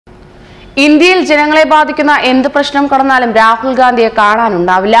ഇന്ത്യയിൽ ജനങ്ങളെ ബാധിക്കുന്ന എന്ത് പ്രശ്നം കടന്നാലും രാഹുൽ ഗാന്ധിയെ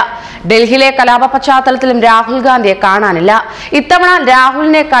കാണാനുണ്ടാവില്ല. ഡൽഹിയിലെ കലാപ പശ്ചാത്തലത്തിലും രാഹുൽ ഗാന്ധിയെ കാണാനില്ല. ഇത്തവണ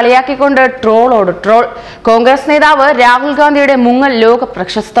രാഹുലിനെ കളിയാക്കിക്കൊണ്ട് ട്രോളോട് ട്രോൾ. കോൺഗ്രസ് നേതാവ് രാഹുൽ ഗാന്ധിയുടെ മുങ്ങൽ ലോക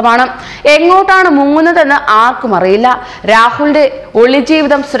പ്രശസ്തമാണ്. എങ്ങോട്ടാണ് മുങ്ങുന്നതെന്ന് ആർക്കും അറിയില്ല. രാഹുലിന്റെ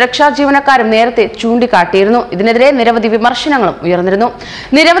ഒളിജീവിതം സുരക്ഷാ ജീവനക്കാരും നേരത്തെ ചൂണ്ടിക്കാട്ടിയിരുന്നു. ഇതിനെതിരെ നിരവധി വിമർശനങ്ങളും ഉയർന്നിരുന്നു.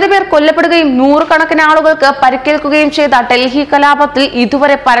 നിരവധി പേർ കൊല്ലപ്പെടുകയും നൂറുകണക്കിന് ആളുകൾക്ക് പരിക്കേൽക്കുകയും ചെയ്ത ഡൽഹി കലാപത്തിൽ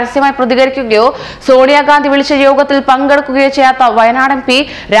ഇതുവരെ പരസ്യമായി പ്രതികരിക്കുകയോ സോണിയാഗാന്ധി വിളിച്ച യോഗത്തിൽ പങ്കെടുക്കുകയോ ചെയ്യാത്ത വയനാട് MP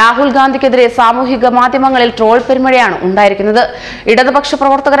രാഹുൽ ഗാന്ധിക്കെതിരെ സാമൂഹിക മാധ്യമങ്ങളിൽ ട്രോൾ പെരുമഴയാണ് ഉണ്ടായിരിക്കുന്നത്. ഇടതുപക്ഷ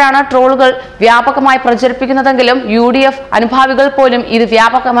പ്രവർത്തകരാണ് ട്രോളുകൾ വ്യാപകമായി പ്രചരിപ്പിക്കുന്നതെങ്കിലും UDF അനുഭാവികൾ പോലും ഇത്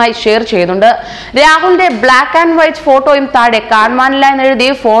വ്യാപകമായി ഷെയർ ചെയ്യുന്നുണ്ട്. രാഹുലിന്റെ ബ്ലാക്ക് ആൻഡ് വൈറ്റ് ഫോട്ടോയും താഴെ കാണാനില്ല എന്നെഴുതി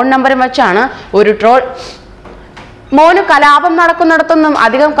ഫോൺ നമ്പറും വെച്ചാണ് ഒരു ട്രോൾ. മോന് കലാപം നടക്കുന്നിടത്തൊന്നും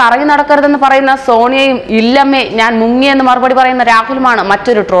അധികം കറങ്ങി നടക്കരുതെന്ന് പറയുന്ന സോണിയയും ഇല്ലമ്മേ ഞാൻ മുങ്ങിയെന്ന് മറുപടി പറയുന്ന രാഹുലുമാണ്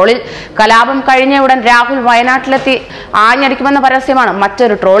മറ്റൊരു ട്രോളിൽ. കലാപം കഴിഞ്ഞ ഉടൻ രാഹുൽ വയനാട്ടിലെത്തി ആഞ്ഞടിക്കുമെന്ന പരസ്യമാണ്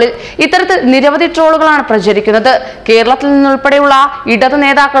മറ്റൊരു ട്രോളിൽ. ഇത്തരത്തിൽ നിരവധി ട്രോളുകളാണ് പ്രചരിക്കുന്നത്. കേരളത്തിൽ നിന്നുൾപ്പെടെയുള്ള ഇടതു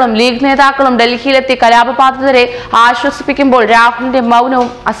നേതാക്കളും ലീഗ് നേതാക്കളും ഡൽഹിയിലെത്തി കലാപബാധിതരെ ആശ്വസിപ്പിക്കുമ്പോൾ രാഹുലിന്റെ മൗനവും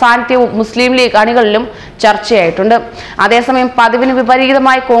അസാന്നിധ്യവും മുസ്ലിം ലീഗ് അണികളിലും ചർച്ചയായിട്ടുണ്ട്. അതേസമയം പതിവിന്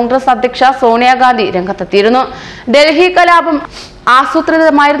വിപരീതമായി കോൺഗ്രസ് അധ്യക്ഷ സോണിയാഗാന്ധി രംഗത്തെത്തിയിരുന്നു. ഡൽഹി കലാപം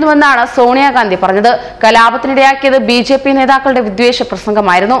ആസൂത്രിതമായിരുന്നുവെന്നാണ് സോണിയാഗാന്ധി പറഞ്ഞത്. കലാപത്തിനിടയാക്കിയത് BJP നേതാക്കളുടെ വിദ്വേഷ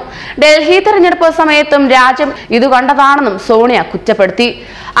പ്രസംഗമായിരുന്നു. ഡൽഹി തെരഞ്ഞെടുപ്പ് സമയത്തും രാജ്യം ഇത് കണ്ടതാണെന്നും സോണിയ കുറ്റപ്പെടുത്തി.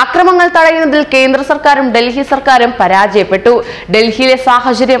 അക്രമങ്ങൾ തടയുന്നതിൽ കേന്ദ്ര സർക്കാരും ഡൽഹി സർക്കാരും പരാജയപ്പെട്ടു. ഡൽഹിയിലെ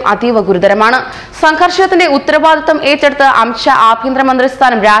സാഹചര്യം അതീവ ഗുരുതരമാണ്. സംഘർഷത്തിന്റെ ഉത്തരവാദിത്വം ഏറ്റെടുത്ത് അമിത്ഷാ ആഭ്യന്തരമന്ത്രി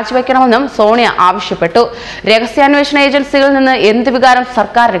സ്ഥാനം രാജിവെക്കണമെന്നും സോണിയ ആവശ്യപ്പെട്ടു. രഹസ്യാന്വേഷണ ഏജൻസികളിൽ നിന്ന് എന്ത് വികാരം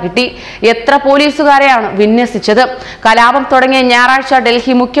സർക്കാരിന് കിട്ടി? എത്ര പോലീസുകാരെയാണ് വിന്യസിച്ചത്? കലാപം തുടങ്ങിയ ഞായറാഴ്ച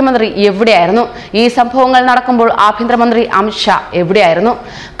ഡൽഹി മുഖ്യമന്ത്രി എവിടെയായിരുന്നു? ഈ സംഭവങ്ങൾ നടക്കുമ്പോൾ ആഭ്യന്തരമന്ത്രി അമിത്ഷാ എവിടെയായിരുന്നു?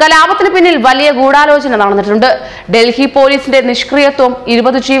 കലാപത്തിന് പിന്നിൽ വലിയ ഗൂഢാലോചന നടന്നിട്ടുണ്ട്. ഡൽഹി പോലീസിന്റെ നിഷ്ക്രിയത്വം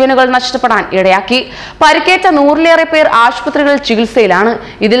 20 ജീവനുകൾ നഷ്ടപ്പെടാൻ ഇടയാക്കി. പരിക്കേറ്റ 100-ലേറെ പേർ ആശുപത്രികളിൽ ചികിത്സയിലാണ്.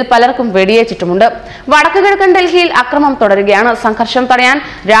 ഇതിൽ പലർക്കും വെടിയേറ്റിട്ടുമുണ്ട്. വടക്ക് കിഴക്കൻ ഡൽഹിയിൽ അക്രമം തുടരുകയാണ്. സംഘർഷം തടയാൻ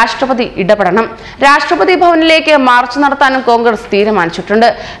രാഷ്ട്രപതി ഇടപെടണം. രാഷ്ട്രപതി ഭവനിലേക്ക് മാർച്ച് നടത്താനും കോൺഗ്രസ് തീരുമാനിച്ചിട്ടുണ്ട്.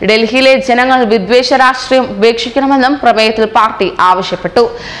 ഡൽഹിയിലെ ജനങ്ങൾ വിദ്വേഷ രാഷ്ട്രീയം ഉപേക്ഷിക്കണമെന്നും പ്രമേയത്തിൽ പാർട്ടി ആവശ്യപ്പെട്ടു.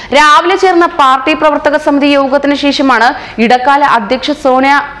 രാവിലെ ചേർന്ന പാർട്ടി പ്രവർത്തക സമിതി യോഗത്തിന് ശേഷമാണ് ഇടക്കാല അധ്യക്ഷ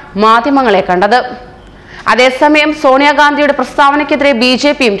സോണിയ മാധ്യമങ്ങളെ കണ്ടത്. അതേസമയം സോണിയാഗാന്ധിയുടെ പ്രസ്താവനയ്ക്കെതിരെ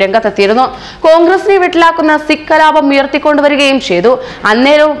BJPയും രംഗത്തെത്തിയിരുന്നു. കോൺഗ്രസിനെ വെട്ടിലാക്കുന്ന സിഖ് കലാപം ഉയർത്തിക്കൊണ്ടുവരികയും ചെയ്തു.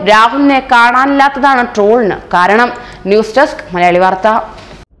 അന്നേരവും രാഹുലിനെ കാണാനില്ലാത്തതാണ് ട്രോളിന് കാരണം. ന്യൂസ് ഡെസ്ക് മലയാളി വാർത്ത.